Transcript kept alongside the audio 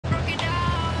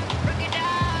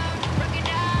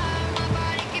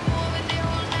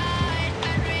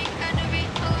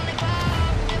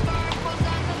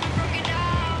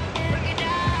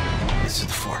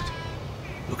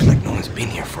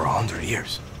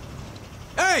years.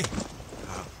 Hey!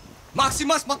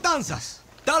 Maxima's Matanzas!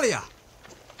 Dalia!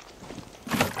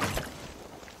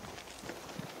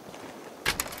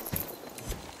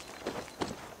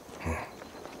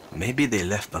 Maybe they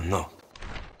left a note.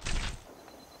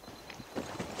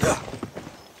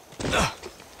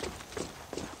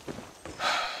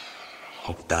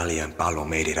 Hope Dalia and Paolo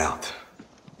made it out.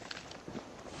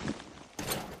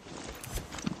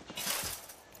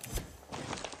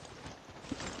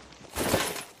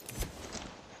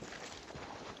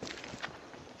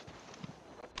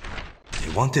 They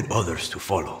wanted others to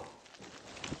follow.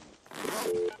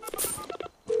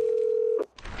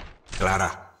 Clara,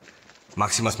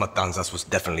 Maxima's Matanzas was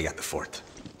definitely at the fort.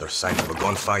 There's signs of a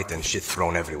gunfight and shit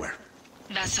thrown everywhere.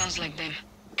 That sounds like them.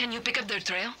 Can you pick up their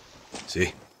trail?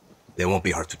 See? They won't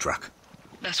be hard to track.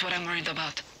 That's what I'm worried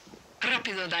about.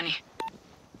 Rápido, Danny.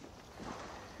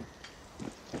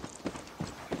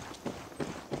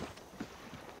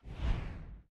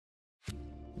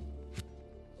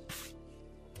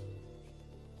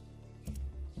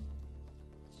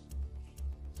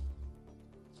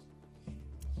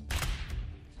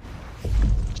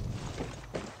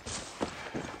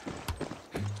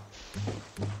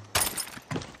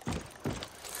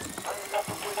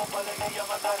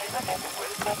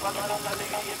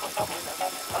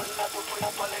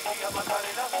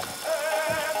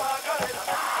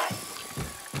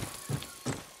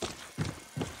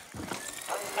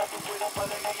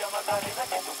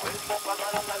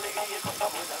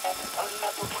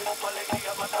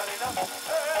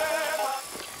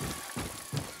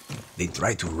 They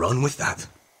tried to run with that?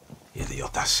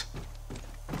 Idiotas.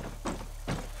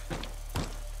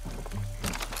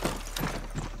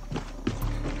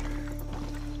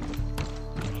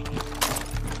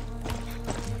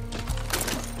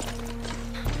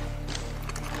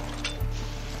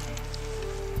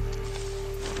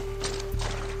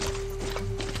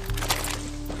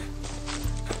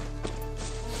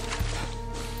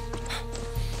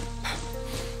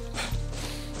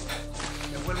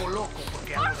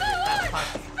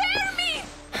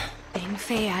 Ten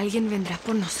fe, alguien vendrá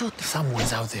por nosotros.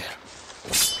 Someone's out there.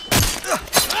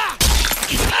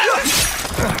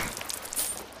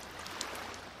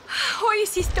 Hoy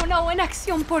hiciste una buena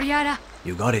acción por Yara.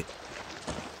 You got it.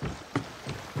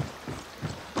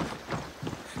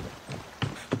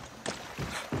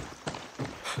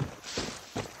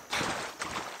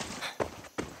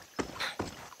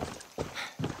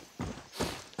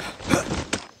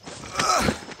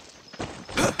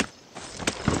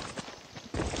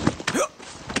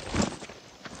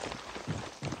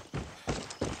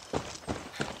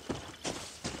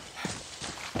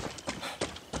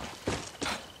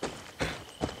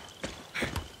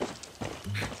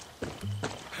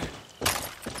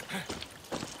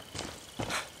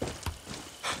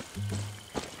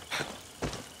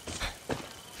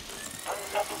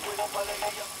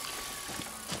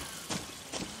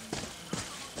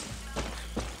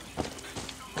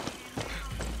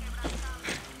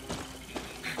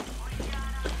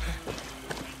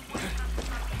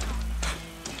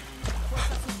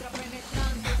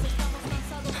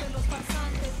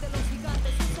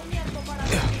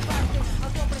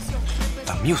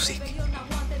 Music.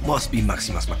 Must be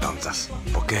Maxima's Matanzas.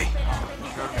 Okay.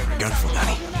 Careful,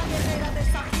 Danny.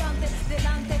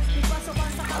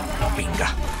 Venga.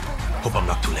 Hope I'm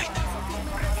not too late.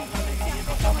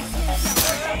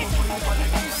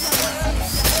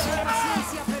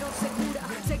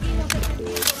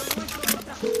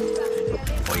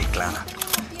 Oye, Clara.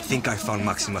 Think I found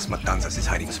Maxima's Matanzas'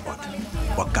 hiding spot.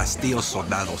 But Castillo's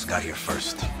soldados got here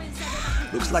first.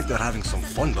 Looks like they're having some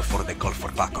fun before they call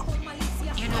for backup.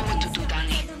 You know what to do,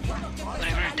 Danny.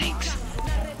 Whatever it takes.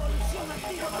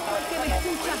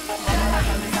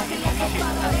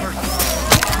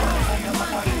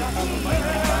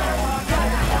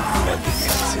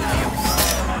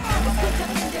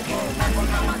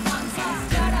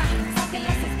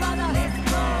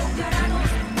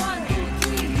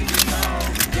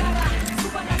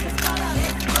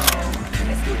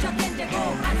 Escucha quién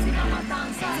llegó, Maxima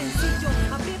Matanzas. Sencillo,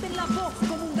 aprieten la voz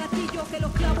como un gatillo, que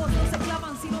los clavos no se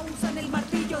clavan si no usan el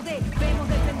martillo. Debemos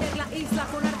defender la isla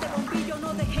con arte bombillo.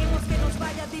 No dejemos que nos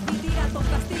vaya a dividir a Don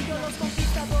Castillo. Los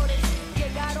conquistadores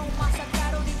llegaron,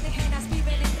 masacraron indígenas,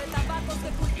 viven entre tabacos que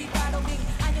cultivaron. En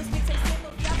años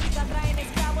 1600 de África traen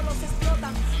esclavos, los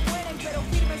explotan, mueren pero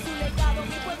firme su legado.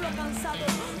 Mi pueblo cansado,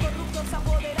 corruptos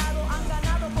apoderados, han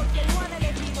ganado porque lo han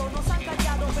elegido. Nos han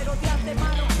callado pero de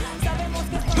antemano sabemos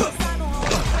que esto no es sano.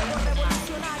 Ahora el fuego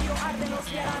revolucionario arde los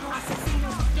veranos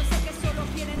asesinos. Yo sé que solo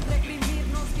quieren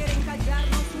reprimirnos, quieren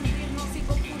callarnos, hundirnos y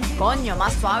confundirnos. Coño,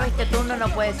 más suave este turno no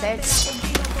puede ser.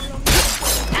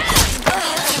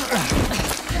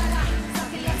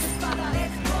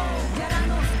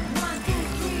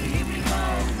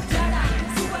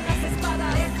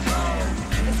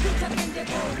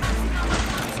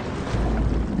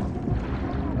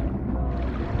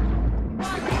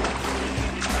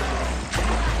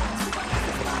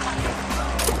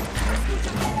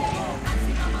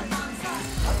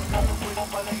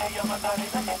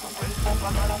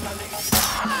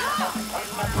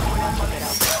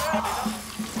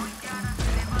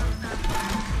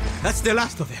 That's the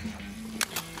last of them.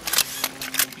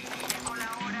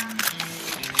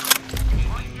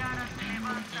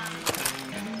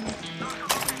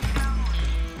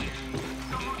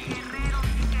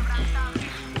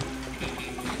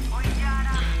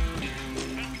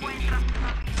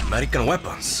 American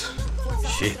weapons.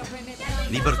 Shit.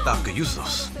 Libertad could use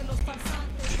those.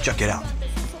 Check it out.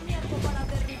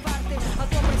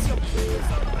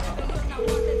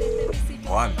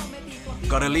 Juan,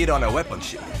 got a lead on a weapon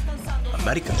shipment.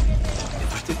 American.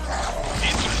 Interested?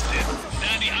 Interested?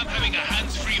 Daddy, I'm having a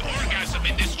hands-free orgasm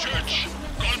in this church.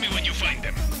 Call me when you find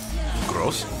them.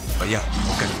 Gross? But yeah,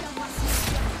 okay.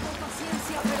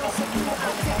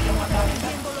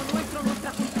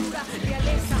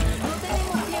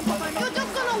 You're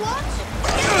just gonna watch?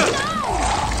 Get it down!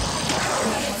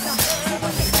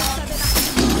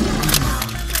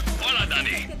 Hola,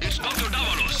 Danny. It's Dr.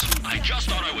 Davalos. I just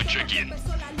thought I would check in.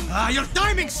 Your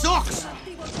timing sucks!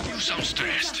 You sound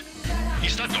stressed.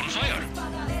 Is that on fire?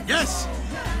 Yes!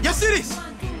 Yes, it is!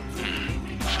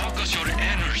 Focus your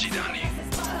energy, Danny.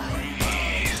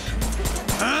 Breathe.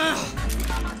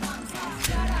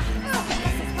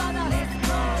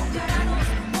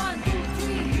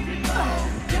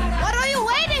 What are you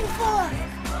waiting for?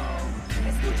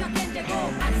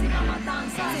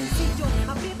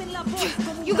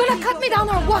 You gonna cut me down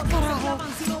or what, carajo?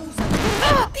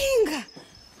 Thing!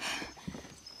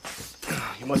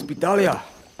 You must be Dahlia.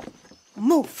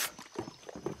 Move.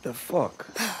 What the fuck?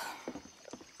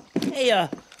 Hey,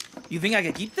 you think I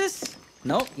can keep this?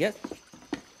 No? Yes?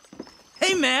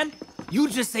 Hey, man! You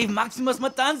just saved Maxima's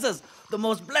Matanzas, the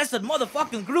most blessed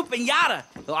motherfucking group in Yara.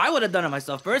 Though I would have done it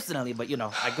myself personally, but you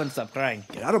know, I couldn't stop crying.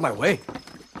 Get out of my way.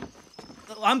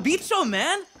 I'm Bicho,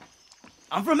 man!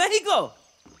 I'm from Mexico!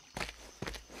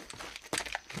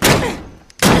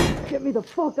 Get me the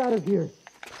fuck out of here.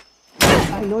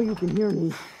 I know you can hear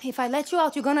me. If I let you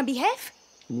out, you're gonna behave?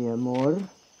 Mi amor.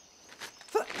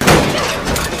 Fuck,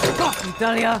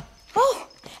 Italia! Oh,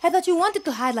 I thought you wanted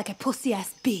to hide like a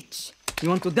pussy-ass bitch. You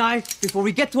want to die before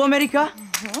we get to America?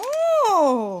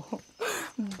 Oh,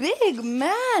 big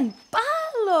man,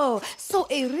 palo. So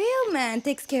a real man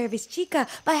takes care of his chica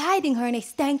by hiding her in a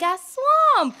stank-ass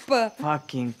swamp.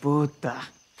 Fucking puta.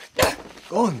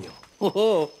 Coño.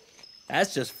 Oh,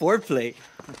 that's just foreplay.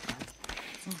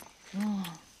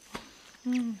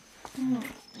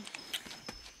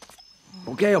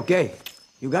 Okay.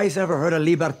 You guys ever heard of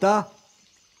Libertad?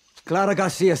 Clara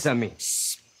Garcia sent me.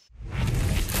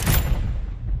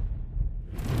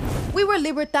 We were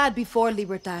Libertad before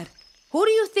Libertad. Who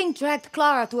do you think dragged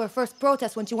Clara to her first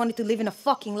protest when she wanted to live in a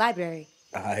fucking library?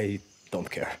 I don't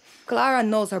care. Clara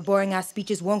knows her boring-ass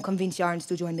speeches won't convince Yarns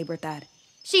to join Libertad.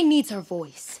 She needs her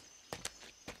voice.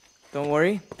 Don't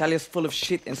worry, Talia's full of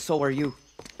shit and so are you.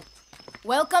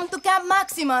 Welcome to Camp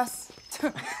Maximas.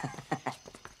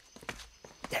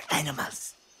 They're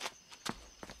animals.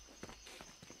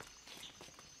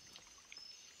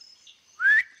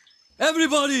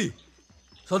 Everybody!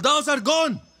 Soldados are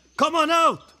gone! Come on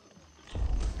out!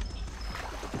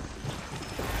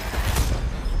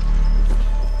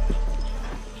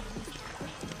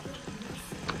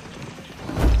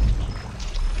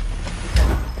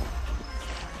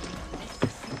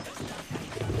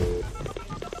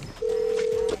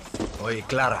 Oye,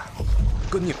 Clara.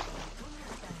 Good news.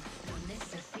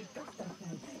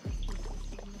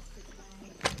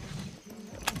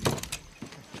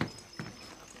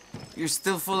 You're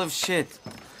still full of shit.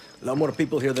 A lot more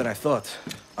people here than I thought.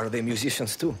 Are they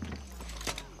musicians too?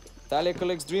 Talia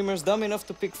collects dreamers dumb enough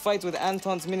to pick fights with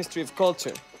Anton's Ministry of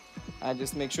Culture. I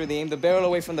just make sure they aim the barrel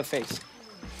away from the face.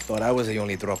 Thought I was the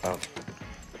only dropout.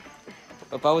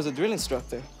 Papa was a drill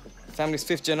instructor. Family's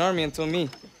 5th Gen Army until me.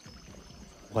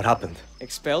 What happened?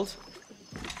 Expelled?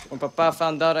 When Papa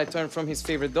found out I turned from his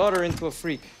favorite daughter into a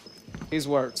freak. His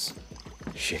words.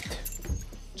 Shit.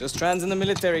 Just trans in the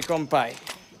military, compai.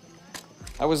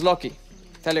 I was lucky.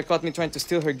 Talia caught me trying to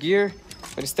steal her gear,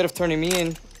 but instead of turning me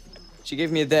in, she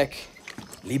gave me a deck.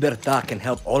 Libertad can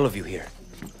help all of you here.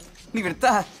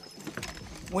 Libertad.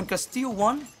 When Castillo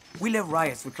won, we led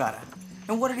riots with Clara.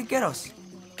 And what did it get us?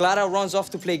 Clara runs off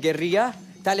to play guerrilla,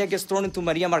 Talia gets thrown into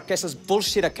Maria Marquesa's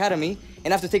bullshit academy,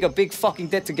 and have to take a big fucking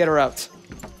debt to get her out.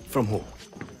 From who?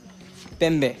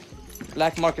 Pembe,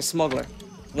 black market smuggler.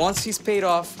 Once he's paid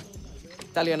off,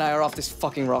 Talia and I are off this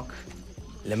fucking rock.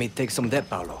 Let me take some debt,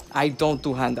 Paolo. I don't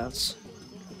do handouts.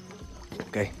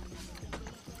 Okay.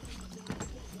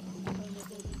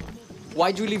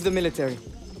 Why'd you leave the military?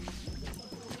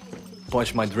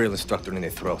 Punch my drill instructor in the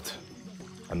throat.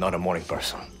 I'm not a morning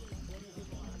person.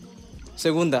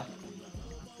 Segunda,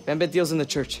 Pembe deals in the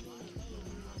church.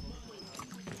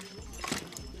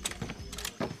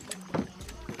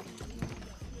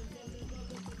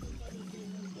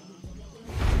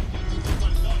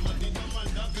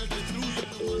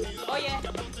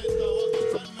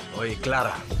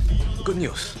 Clara, good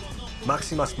news.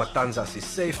 Maximas Matanzas is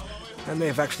safe, and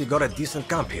they've actually got a decent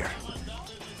camp here.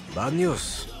 Bad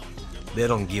news. They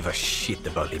don't give a shit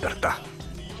about Libertad.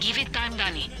 Give it time,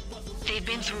 Danny. They've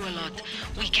been through a lot.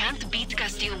 We can't beat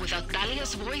Castillo without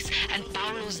Dalia's voice and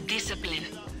Paulo's discipline.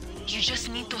 You just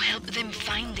need to help them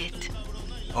find it.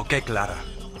 Okay, Clara.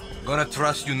 Gonna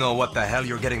trust you know what the hell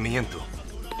you're getting me into.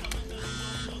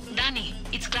 Danny,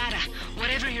 it's Clara.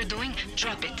 Whatever you're doing,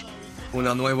 drop it.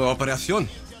 Una nueva operación.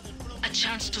 A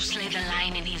chance to slay the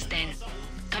lion in his den.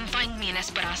 Come find me in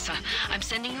Esperanza. I'm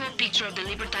sending you a picture of the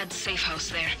Libertad safe house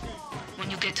there.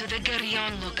 When you get to the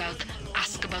Guerrillon lookout,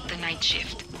 ask about the night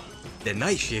shift. The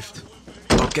night shift?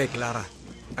 Okay, Clara.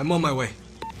 I'm on my way.